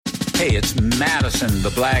Hey, it's Madison the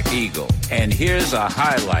Black Eagle, and here's a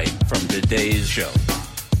highlight from today's show.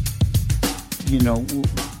 You know,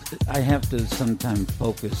 I have to sometimes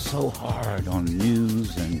focus so hard on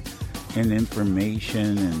news and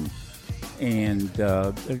information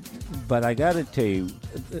but I got to tell you,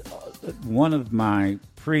 one of my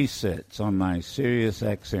presets on my Sirius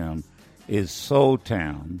XM is Soul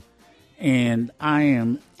Town, and I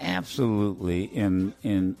am absolutely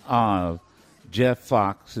in awe of Jeff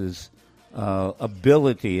Fox's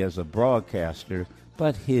ability as a broadcaster,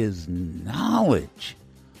 but his knowledge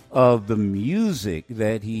of the music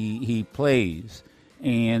that he plays.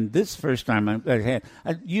 And this first time I had,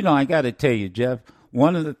 I got to tell you, Jeff,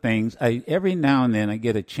 one of the things, every now and then I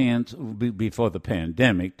get a chance before the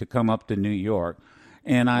pandemic to come up to New York,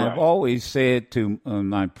 and I've always said to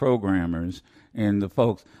my programmers and the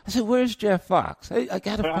folks, I said, "Where's Jeff Fox? I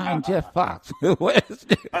got to find Jeff Fox."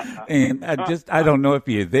 And I don't know if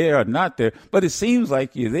you're there or not there, but it seems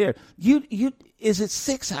like you're there. Is it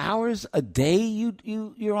 6 hours a day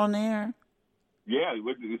you're on air? Yeah,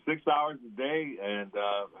 it's 6 hours a day, and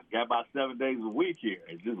got about 7 days a week here.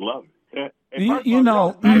 I just love it. Nice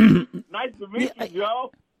to meet you,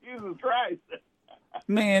 Joe. Jesus Christ.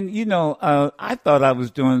 Man, I thought I was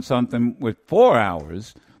doing something with 4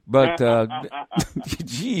 hours. But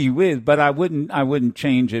gee whiz! But I wouldn't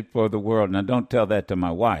change it for the world. Now, don't tell that to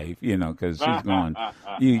my wife, because she's going.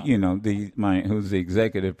 Who's the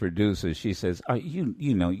executive producer? She says,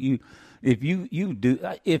 if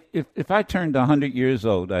I turned 100 years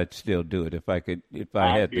old, I'd still do it if I had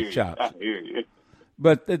the chops. I hear you.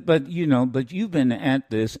 But you've been at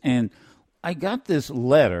this, and I got this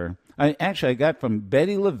letter. I got from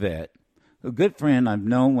Betty Levette, a good friend I've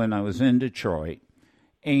known when I was in Detroit.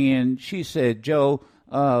 And she said, Joe,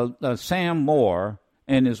 Sam Moore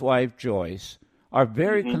and his wife Joyce are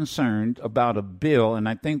very concerned about a bill, and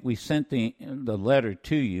I think we sent the letter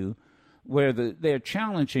to you, where they're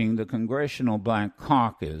challenging the Congressional Black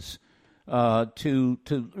Caucus to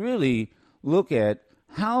really look at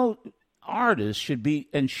how artists should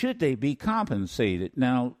they be compensated.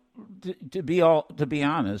 Now, to be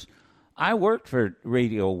honest, I worked for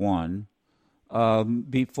Radio One.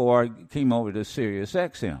 Before I came over to Sirius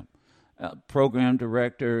XM, program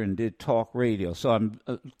director, and did talk radio. So I'm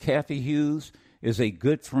Kathy Hughes is a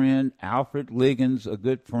good friend, Alfred Liggins a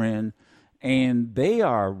good friend, and they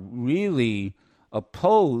are really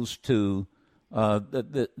opposed to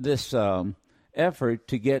this effort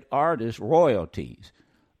to get artists royalties.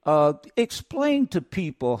 Explain to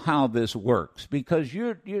people how this works, because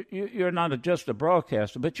you're not just a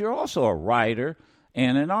broadcaster, but you're also a writer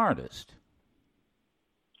and an artist.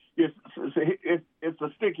 It's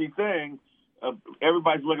a sticky thing.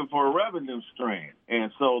 Everybody's looking for a revenue stream,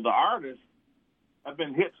 and so the artists have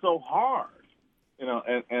been hit so hard,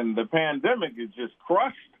 and the pandemic has just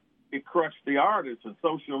crushed the artists and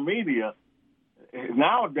social media.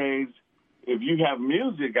 Nowadays, if you have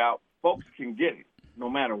music out, folks can get it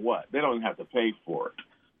no matter what. They don't even have to pay for it.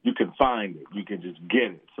 You can find it. You can just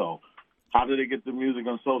get it. So how do they get the music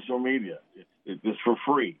on social media? It's for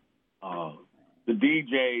free. The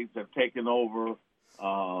DJs have taken over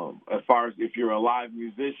as far as if you're a live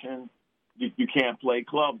musician, you can't play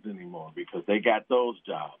clubs anymore because they got those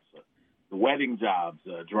jobs. The wedding jobs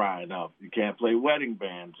are drying up. You can't play wedding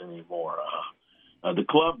bands anymore. The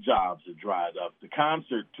club jobs are dried up. The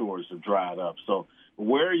concert tours have dried up. So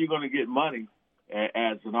where are you going to get money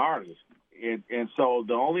as an artist? And so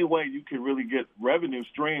the only way you can really get revenue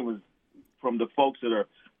stream is from the folks that are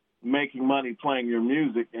making money playing your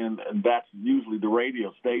music, and that's usually the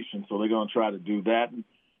radio station, so they're going to try to do that. And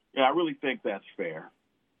I really think that's fair.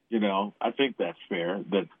 I think that's fair,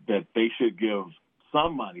 that they should give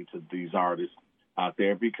some money to these artists out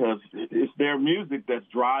there, because it's their music that's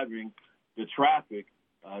driving the traffic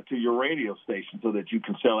to your radio station so that you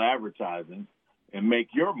can sell advertising and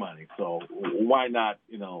make your money. So why not,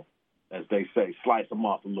 as they say, slice them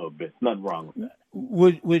off a little bit? Nothing wrong with that.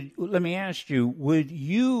 Let me ask you, would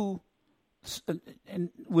you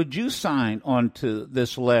sign onto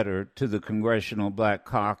this letter to the Congressional Black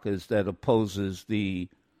Caucus that opposes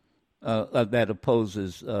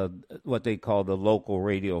what they call the Local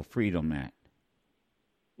Radio Freedom Act?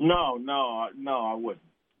 No, I wouldn't.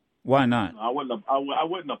 Why not? I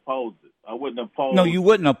wouldn't oppose it. I wouldn't oppose. No, you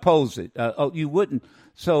wouldn't oppose it. You wouldn't.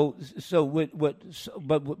 So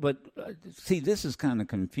see, this is kind of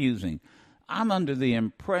confusing. I'm under the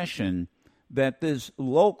impression that this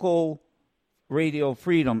Local Radio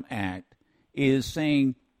Freedom Act is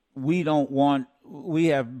saying we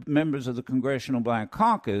have members of the Congressional Black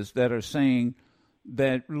Caucus that are saying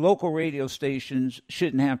that local radio stations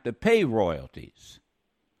shouldn't have to pay royalties.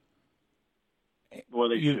 Well,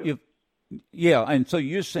 they should. Yeah, and so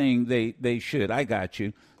you're saying they should. I got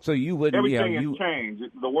you. So you wouldn't. Everything has changed.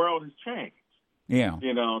 The world has changed. Yeah.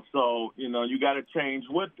 So you got to change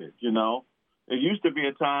with it. It used to be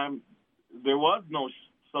a time there was no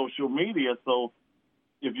social media, so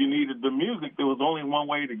if you needed the music, there was only one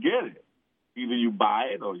way to get it. Either you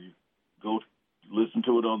buy it or you go listen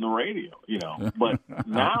to it on the radio. But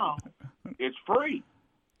now it's free.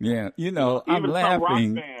 Yeah, I'm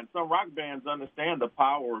laughing. Some rock bands understand the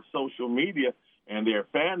power of social media and their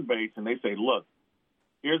fan base, and they say, "Look,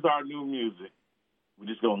 here's our new music. We're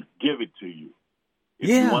just going to give it to you. If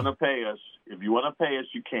you want to pay us,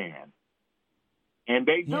 you can." And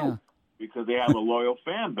they do because they have a loyal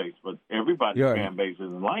fan base. But everybody's fan base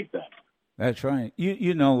isn't like that. That's right.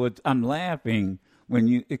 You know what? I'm laughing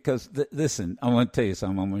because listen, I want to tell you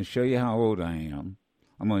something. I'm going to show you how old I am.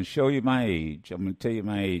 I'm going to show you my age. I'm going to tell you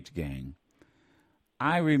my age, gang.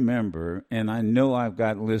 I remember, and I know I've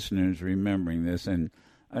got listeners remembering this, and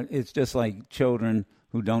it's just like children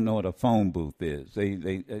who don't know what a phone booth is. They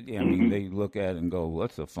they look at it and go,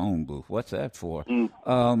 "What's a phone booth? What's that for?"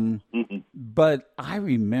 But I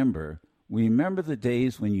remember the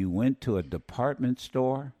days when you went to a department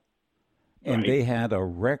store, and they had a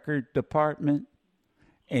record department,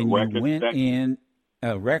 and you went in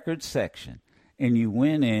a record section. And you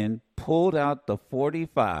went in, pulled out the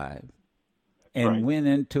 45, and went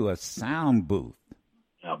into a sound booth.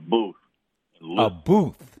 A booth.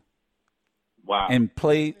 Wow. And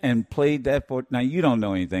played that for. Now you don't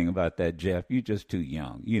know anything about that, Jeff. You're just too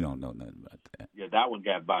young. You don't know nothing about that. Yeah, that one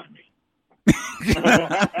got by me.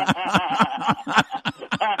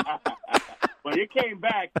 But it came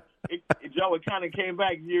back. Joe, it kind of came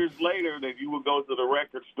back years later that you would go to the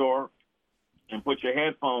record store and put your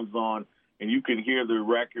headphones on. And you can hear the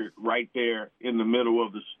record right there in the middle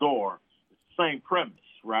of the store. Same premise,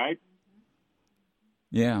 right?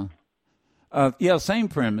 Yeah. Same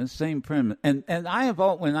premise. And I have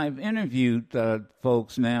when I've interviewed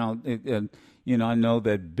folks now, I know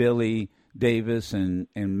that Billy Davis and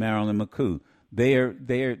Marilyn McCoo,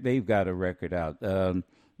 they've got a record out, the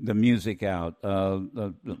music out.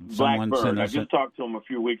 Blackbird. I just talked to him a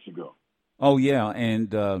few weeks ago. Oh yeah,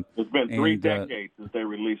 and it's been 3 decades since they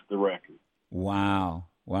released the record. Wow.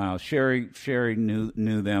 Sherry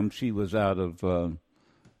knew them. She was out of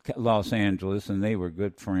Los Angeles, and they were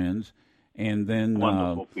good friends. And then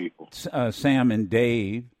wonderful people. Sam and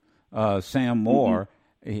Dave, Sam Moore,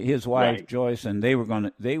 his wife Joyce, and they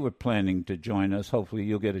were planning to join us. Hopefully,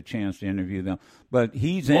 you'll get a chance to interview them. But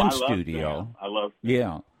he's in studio. I love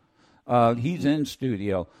Sam. Yeah. He's in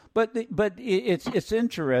studio, but it's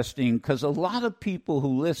interesting because a lot of people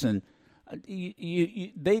who listen,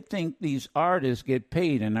 they think these artists get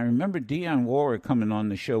paid. And I remember Dionne Warwick coming on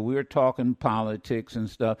the show. We were talking politics and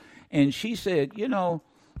stuff, and she said,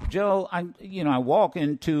 Joe, I walk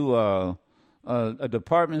into a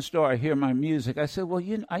department store, I hear my music. I said, well,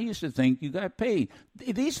 I used to think you got paid.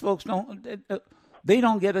 These folks don't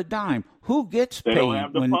get a dime. Who gets paid? They don't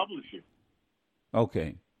have the publishing.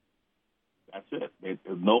 Okay. That's it.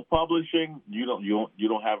 There's no publishing. You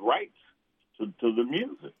don't have rights to the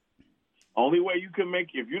music. Only way you can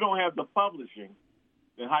make, if you don't have the publishing,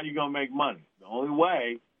 then how you gonna make money? The only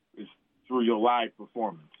way is through your live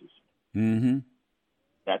performances. Mm-hmm.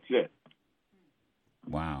 That's it.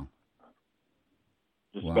 Wow.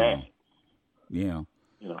 It's bad. Yeah.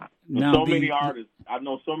 Many artists. I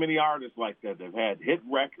know so many artists like that. They've had hit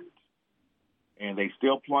records, and they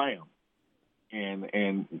still play them. And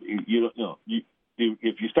if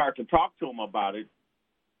you start to talk to them about it,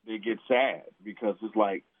 they get sad because it's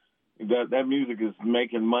like that music is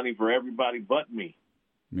making money for everybody but me.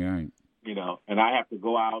 Right. And I have to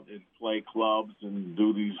go out and play clubs and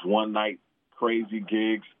do these one night crazy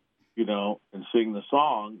gigs, and sing the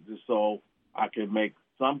song just so I can make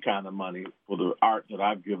some kind of money for the art that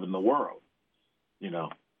I've given the world,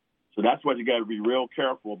 So that's why you got to be real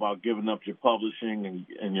careful about giving up your publishing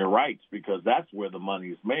and your rights, because that's where the money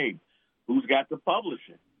is made. Who's got the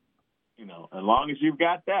publishing? As long as you've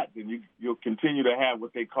got that, then you'll continue to have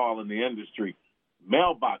what they call in the industry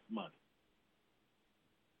mailbox money.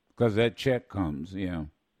 Because that check comes, yeah.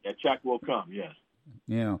 That check will come, yes.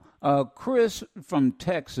 Yeah. Chris from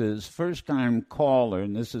Texas, first-time caller,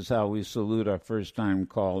 and this is how we salute our first-time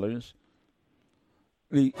callers.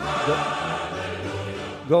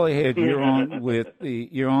 Go ahead. You're on with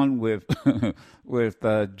with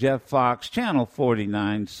Jeff Fox, Channel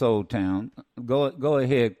 49, Soul Town. Go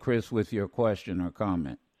ahead, Chris, with your question or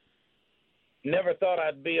comment. Never thought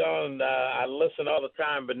I'd be on. I listen all the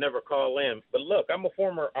time, but never call in. But look, I'm a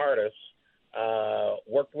former artist.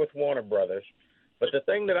 Worked with Warner Brothers. But the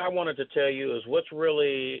thing that I wanted to tell you is what's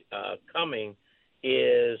really coming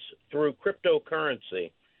is through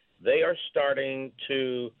cryptocurrency. They are starting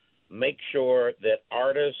to make sure that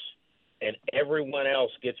artists and everyone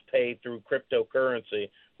else gets paid through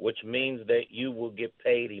cryptocurrency, which means that you will get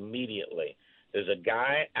paid immediately. There's a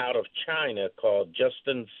guy out of China called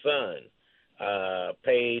Justin Sun,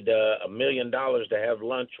 paid $1 million to have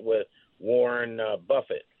lunch with Warren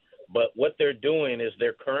Buffett. But what they're doing is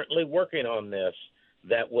they're currently working on this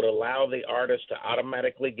that would allow the artist to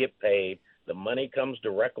automatically get paid. The money comes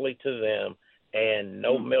directly to them, and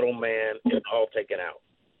no middleman is all taken out.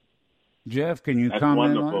 Jeff, can you That's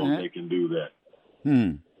comment wonderful on that? they can do that.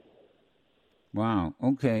 Wow.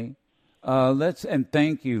 Okay. And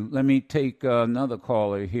thank you. Let me take another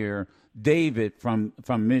caller here, David from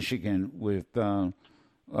Michigan with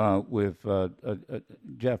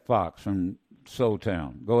Jeff Fox from Soul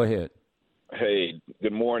Town. Go ahead. Hey,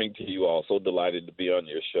 good morning to you all. So delighted to be on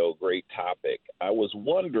your show. Great topic. I was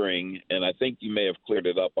wondering, and I think you may have cleared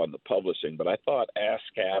it up on the publishing, but I thought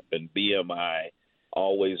ASCAP and BMI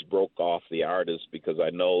always broke off the artists because I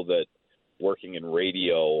know that working in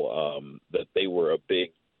radio, that they were a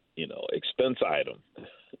big, expense item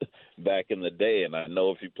back in the day. And I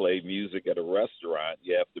know if you play music at a restaurant,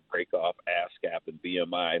 you have to break off ASCAP and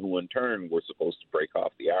BMI, who in turn were supposed to break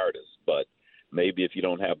off the artists. But maybe if you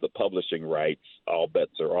don't have the publishing rights, all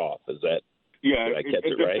bets are off. Is that? Yeah, did I catch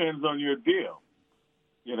it right? Depends on your deal.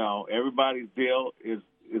 Everybody's deal is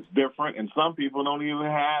different, and some people don't even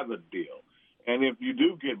have a deal. And if you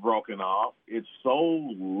do get broken off, it's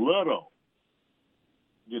so little.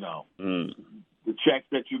 The checks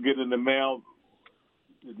that you get in the mail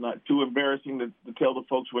is not too embarrassing to tell the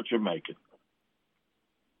folks what you're making.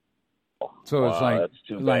 So it's that's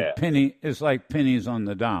too bad. It's like pennies on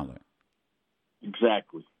the dollar.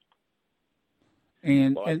 Exactly.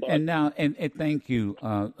 And thank you,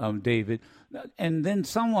 David. And then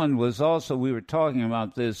someone was also, we were talking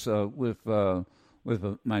about this with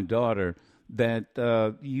my daughter, that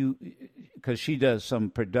because she does some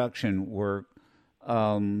production work,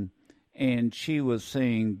 and she was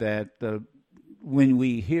saying that when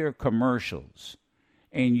we hear commercials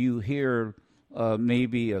and you hear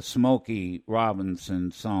maybe a Smokey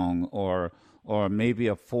Robinson song or maybe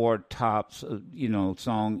a Ford Tops,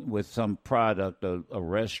 song with some product, a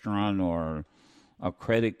restaurant or a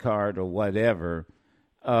credit card or whatever,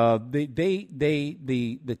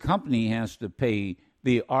 the company has to pay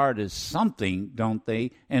the artist something, don't they?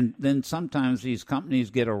 And then sometimes these companies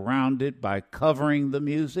get around it by covering the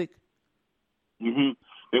music. Mm-hmm.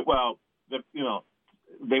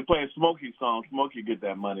 They play a Smokey song. Smokey get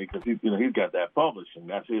that money because he's got that publishing.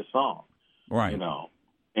 That's his song, right?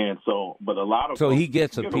 And so, but a lot of he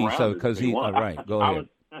gets a piece of it because he. Right, go ahead.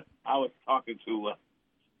 I was talking to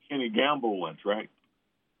Kenny Gamble once, right?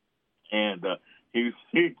 And he's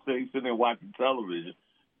sitting there watching television,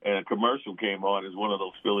 and a commercial came on as one of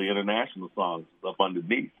those Philly International songs up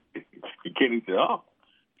underneath. And Kenny said, "Oh,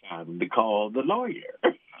 time to call the lawyer."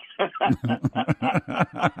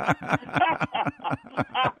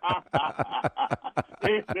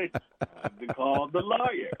 They call the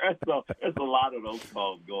lawyer. So there's a lot of those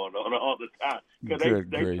songs going on all the time because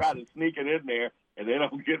they try to sneak it in there and they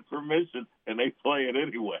don't get permission and they play it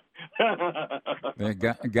anyway.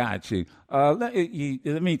 Got you.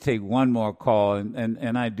 Let me take one more call,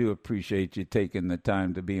 and I do appreciate you taking the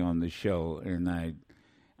time to be on the show. And I'm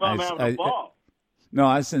having a ball. No,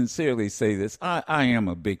 I sincerely say this. I am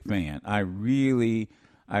a big fan. I really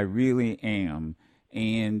am.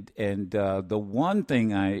 And the one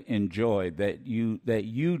thing I enjoy that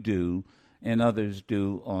you do and others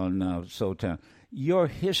do on Soul Town, your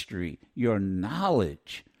history, your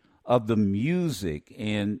knowledge of the music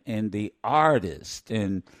and the artist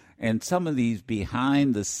and some of these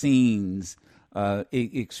behind the scenes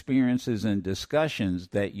experiences and discussions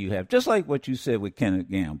that you have, just like what you said with Kenneth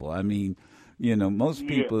Gamble. I mean, most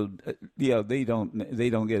people, they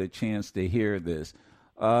don't get a chance to hear this.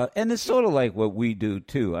 And it's sort of like what we do,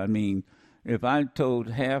 too. I mean, if I told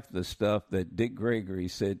half the stuff that Dick Gregory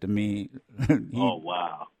said to me,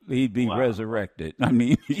 he'd be resurrected. I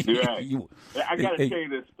mean, I got to tell you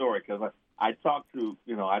this story because I talk to,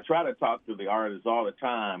 I try to talk to the artists all the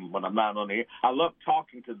time when I'm not on the air. I love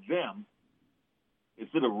talking to them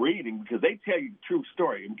instead of reading because they tell you the true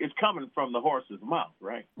story. It's coming from the horse's mouth,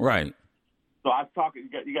 right? Right. So I was talking. You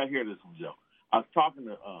got to hear this one, Joe. I was talking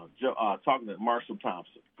to Marshall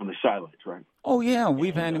Thompson from the Chi-Lites, right? Oh yeah,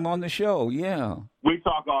 we've had him on the show. Yeah, we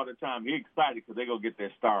talk all the time. He's excited because they're gonna get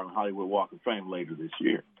their star on Hollywood Walk of Fame later this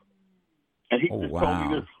year. And he told me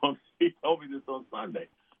this on Sunday,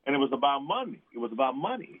 and it was about money. He was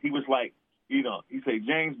he said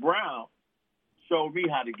James Brown showed me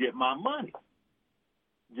how to get my money.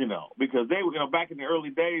 Because they were, back in the early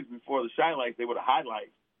days before the highlights, they were the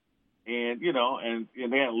highlights. And, and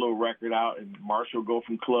they had a little record out, and Marshall would go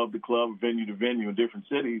from club to club, venue to venue in different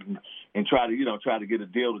cities and try to get a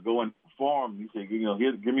deal to go and perform. He said,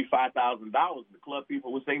 here, give me $5,000. The club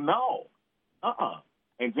people would say, no,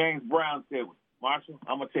 And James Brown said, Marshall,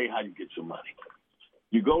 I'm going to tell you how you get your money.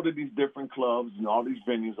 You go to these different clubs and all these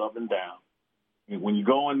venues up and down. And when you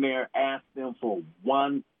go in there, ask them for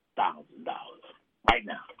 $1,000 right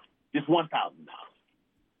now. Just $1,000.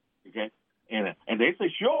 Okay? And they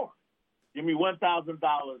say, sure. Give me $1,000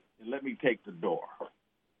 and let me take the door.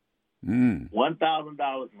 $1,000 and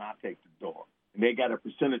I'll take the door. And they got a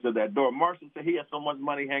percentage of that door. Marshall said he had so much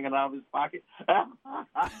money hanging out of his pocket.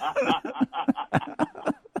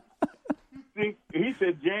 See, he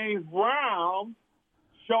said James Brown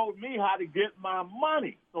showed me how to get my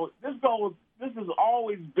money. So this has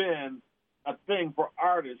always been a thing for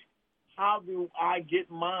artists. How do I get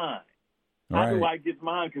mine? How do I get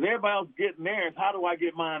mine? Because everybody else getting theirs. How do I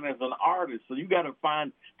get mine as an artist? So you got to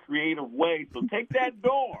find creative ways. So take that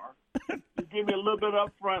door. Just give me a little bit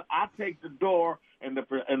up front. I take the door and the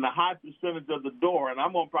high percentage of the door, and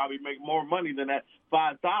I'm going to probably make more money than that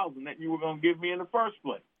 $5,000 that you were going to give me in the first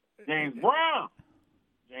place. James Brown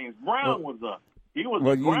was a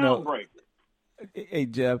groundbreaker. Hey,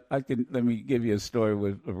 Jeff, let me give you a story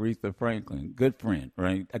with Aretha Franklin, good friend,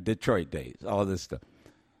 right? Detroit days, all this stuff.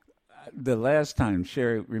 The last time,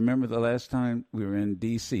 Sherry, remember the last time we were in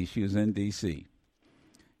D.C.? She was in D.C.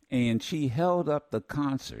 And she held up the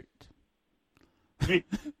concert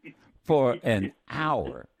for an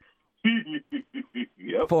hour.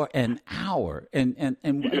 Yep. For an hour. And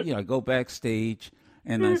I go backstage,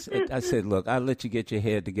 and I said, look, I'll let you get your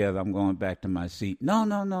head together. I'm going back to my seat.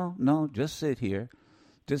 No, just sit here.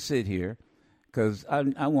 Just sit here, because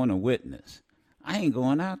I want to witness. I ain't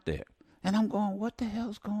going out there. And I'm going, what the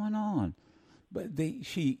hell's going on? But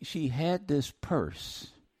she had this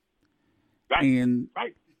purse. Right.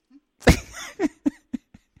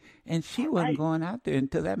 And she wasn't going out there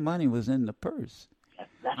until that money was in the purse.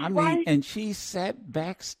 And she sat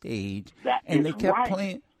backstage, and they kept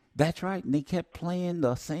playing. That's right. And they kept playing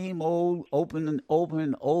the same old over and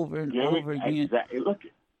over again. Exactly. Look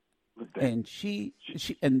at that. And she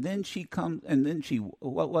comes, and then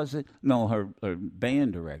what was it? No, her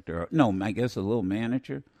band director, I guess a little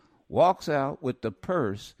manager, walks out with the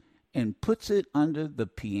purse and puts it under the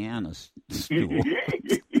piano stool.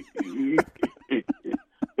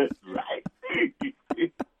 That's right.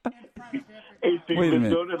 Wait a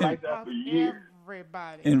minute. Like that for years.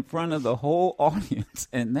 Everybody. In front of the whole audience,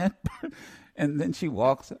 and then she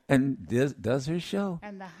walks and does her show.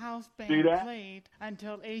 And the house band played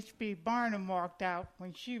until H.B. Barnum walked out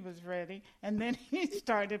when she was ready, and then he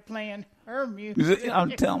started playing her music.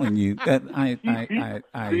 I'm telling you that I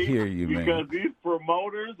hear you, man. Because these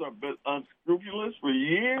promoters have been unscrupulous for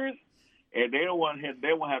years, and they don't want to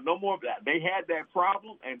have no more of that. They had that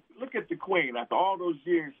problem, and look at the Queen. After all those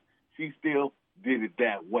years, she still did it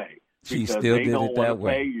that way. She still did it that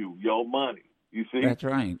way. Pay you your money. You see, that's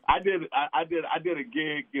right. I did a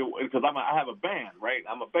gig because I have a band, right?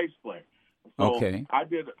 I'm a bass player. So okay. I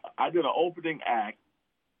did an opening act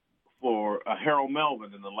for Harold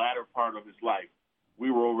Melvin in the latter part of his life. We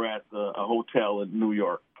were over at a hotel in New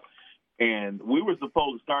York, and we were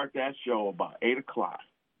supposed to start that show about 8:00.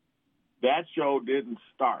 That show didn't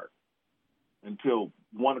start until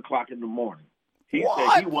 1:00 in the morning. He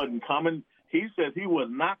said he wasn't coming. He said he was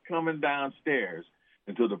not coming downstairs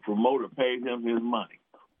until the promoter paid him his money.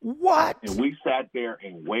 What? And we sat there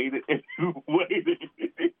and waited and waited.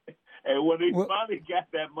 And when he finally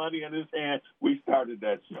got that money in his hand, we started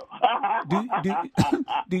that show.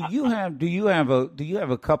 Do you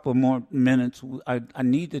have a couple more minutes? I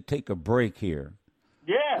need to take a break here.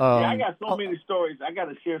 Yeah, I got so many stories. I got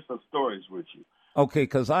to share some stories with you. Okay,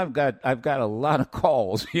 because I've got a lot of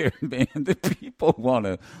calls here, man. The people want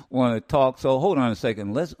to talk. So hold on a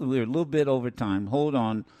second. We're a little bit over time. Hold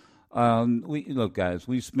on. Look, guys,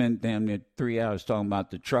 we spent damn near 3 hours talking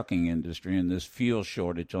about the trucking industry and this fuel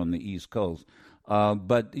shortage on the East Coast.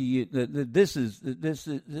 But this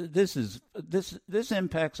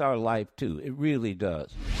impacts our life too. It really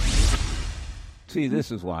does. See,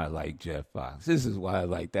 this is why I like Jeff Fox. This is why I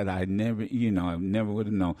like that. I never would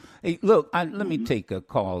have known. Hey, look, let me take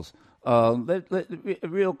calls.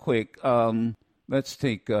 Real quick, let's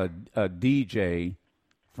take a DJ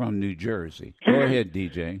from New Jersey. Go ahead,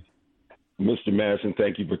 DJ. Mr. Madison,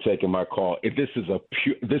 thank you for taking my call. This is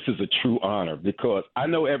a true honor because I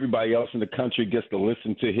know everybody else in the country gets to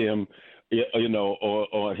listen to him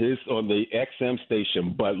on the XM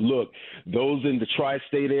station. But look, those in the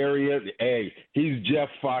tri-state area, hey, he's Jeff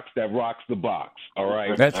Fox that rocks the box. All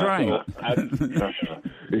right, that's right.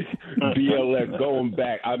 BLS going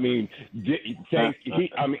back. I mean,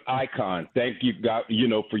 Icon. Thank you, God,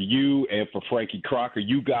 for you and for Frankie Crocker.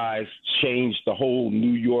 You guys changed the whole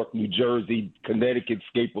New York, New Jersey, Connecticut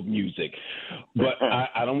scape of music. But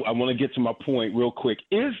I want to get to my point real quick.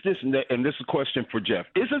 Is this, and this is a question for Jeff,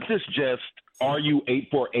 isn't this just RU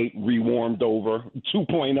 848 rewarmed over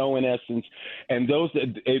 2.0 in essence? And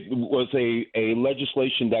it was a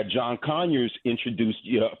legislation that John Conyers introduced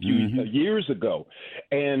a few years ago.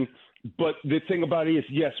 But the thing about it is,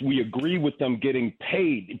 yes, we agree with them getting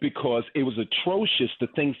paid because it was atrocious, the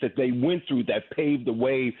things that they went through that paved the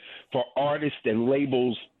way for artists and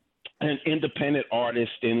labels and independent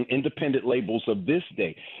artists and independent labels of this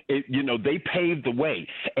day. They paved the way,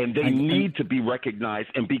 and they need to be recognized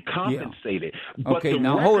and be compensated. Yeah. But okay,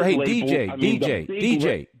 now hold. Hey,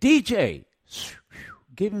 DJ.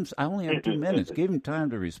 Give him. I only have 2 minutes. Give him time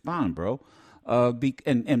to respond, bro.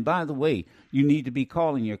 And by the way, you need to be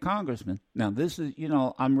calling your congressman. Now, this is,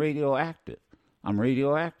 I'm radioactive.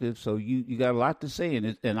 So you got a lot to say in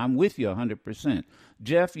it, and I'm with you 100%.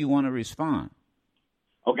 Jeff, you want to respond?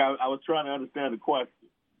 Okay, I was trying to understand the question.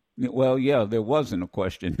 Well, yeah, there wasn't a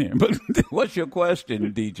question there, but what's your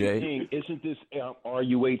question, DJ? Isn't this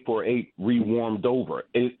RU 848 rewarmed over?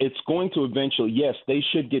 It's going to eventually, yes, they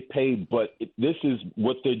should get paid, but this is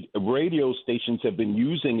what the radio stations have been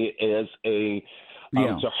using it as to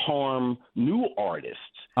harm new artists.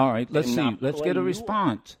 All right, let's see. Let's get a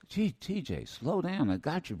response. Gee, TJ, slow down. I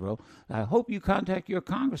got you, bro. I hope you contact your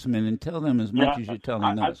congressman and tell them as much as you're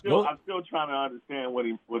telling us. I'm still trying to understand what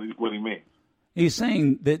he means. He's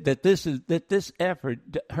saying that this effort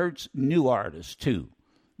hurts new artists too,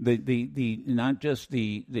 the not just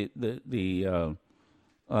the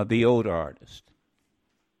old artist.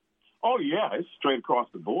 Oh yeah, it's straight across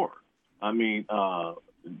the board. I mean, all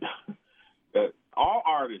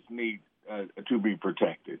artists need to be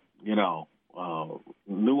protected. New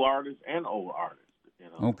artists and old artists.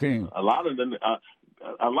 Okay. A lot of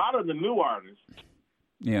the new artists.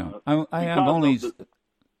 Yeah, I have only.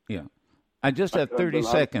 Yeah. I just have 30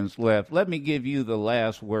 seconds left. Let me give you the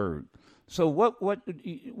last word. So what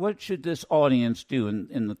should this audience do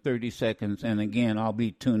in the 30 seconds? And again, I'll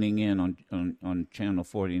be tuning in on Channel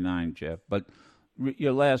 49, Jeff. But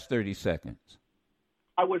your last 30 seconds.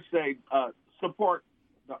 I would say support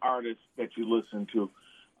the artists that you listen to.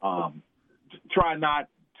 Try not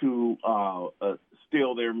to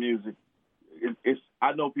steal their music.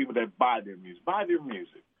 I know people that buy their music. Buy their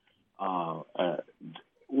music.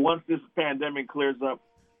 Once this pandemic clears up,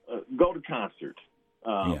 go to concerts.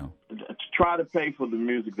 Try to pay for the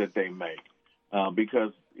music that they make,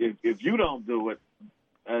 because if you don't do it,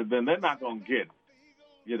 then they're not going to get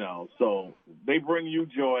it. So they bring you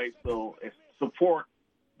joy. So support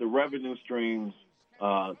the revenue streams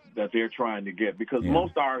that they're trying to get, because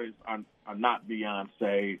most artists are not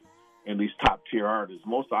Beyonce and these top tier artists.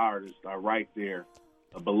 Most artists are right there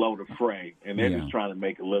below the fray, and they're just trying to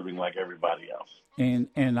make a living like everybody else.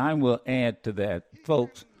 And I will add to that,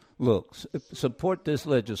 folks. Look, support this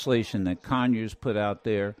legislation that Conyers put out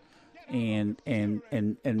there, and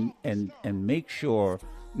make sure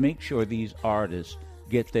these artists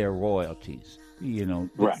get their royalties.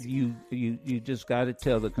 Right. You just got to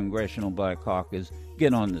tell the Congressional Black Caucus,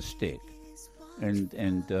 get on the stick, and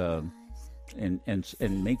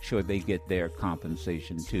make sure they get their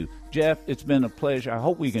compensation too. Jeff, it's been a pleasure. I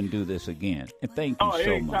hope we can do this again. And thank you so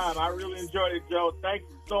anytime. much. I really enjoyed it, Joe. Thank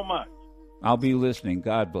you so much. I'll be listening.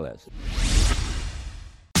 God bless.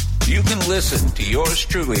 You can listen to yours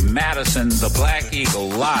truly, Madison the Black Eagle,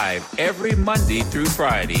 live every Monday through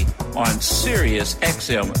Friday on Sirius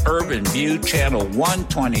XM Urban View Channel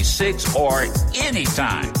 126 or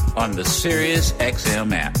anytime on the Sirius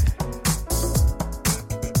XM app.